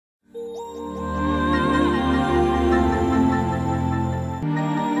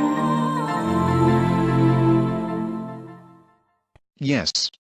Yes.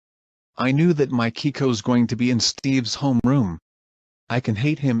 I knew that my Kiko's going to be in Steve's homeroom. I can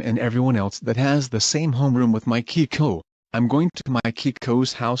hate him and everyone else that has the same homeroom with my Kiko. I'm going to my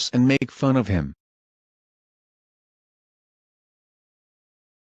Kiko's house and make fun of him.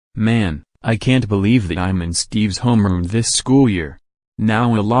 Man, I can't believe that I'm in Steve's homeroom this school year.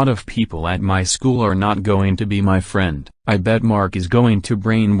 Now a lot of people at my school are not going to be my friend. I bet Mark is going to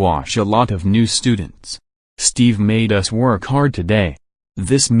brainwash a lot of new students. Steve made us work hard today.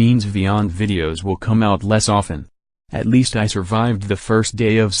 This means Vyond videos will come out less often. At least I survived the first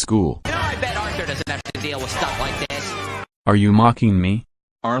day of school. You know, I bet Arthur doesn't have to deal with stuff like this. Are you mocking me?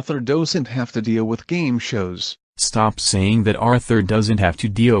 Arthur doesn't have to deal with game shows. Stop saying that Arthur doesn't have to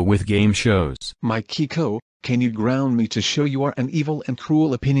deal with game shows. My Kiko, can you ground me to show you are an evil and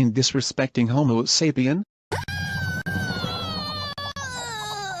cruel opinion disrespecting Homo sapien?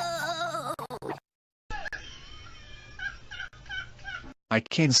 I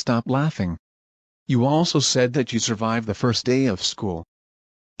can't stop laughing. You also said that you survived the first day of school.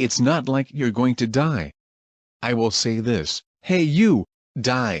 It's not like you're going to die. I will say this, hey you,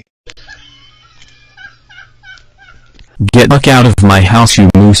 die. Get the fuck out of my house, you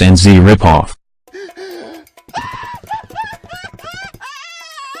Moose and Z ripoff.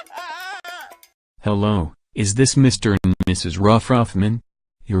 Hello, is this Mr. and Mrs. Ruff-Ruffman?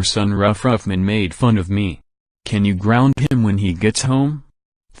 Your son Ruff-Ruffman made fun of me. Can you ground him when he gets home?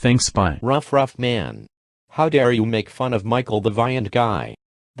 Thanks, bye. Ruff-Ruffman. How dare you make fun of Michael the Vyond guy?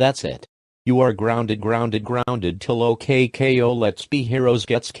 That's it. You are grounded till OKKO Let's Be Heroes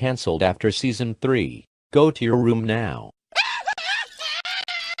gets cancelled after season 3. Go to your room now.